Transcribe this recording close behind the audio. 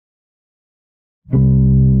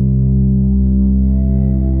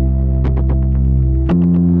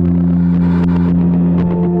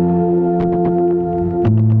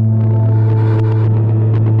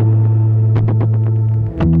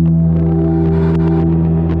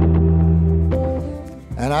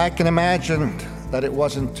And I can imagine that it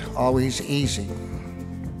wasn't always easy.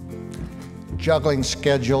 Juggling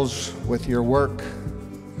schedules with your work,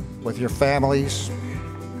 with your families.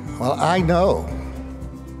 Well, I know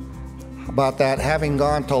about that, having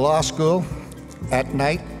gone to law school at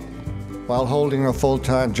night while holding a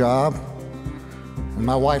full-time job, and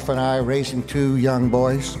my wife and I raising 2 young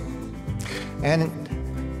boys. And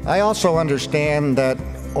I also understand that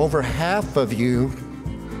over half of you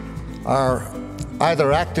are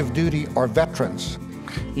either active duty or veterans.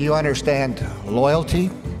 You understand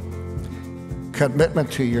loyalty,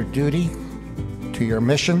 commitment to your duty, to your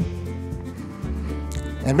mission.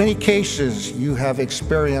 In many cases, you have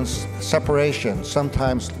experienced separation,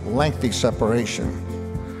 sometimes lengthy separation,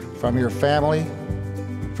 from your family,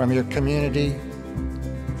 from your community,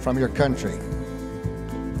 from your country.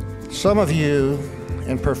 Some of you,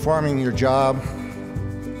 in performing your job,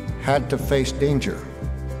 had to face danger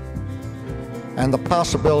and the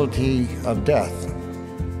possibility of death,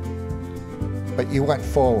 but you went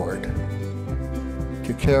forward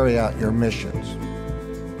to carry out your missions.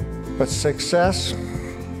 But success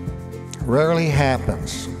rarely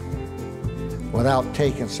happens without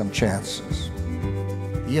taking some chances.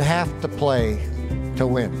 You have to play to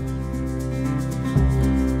win.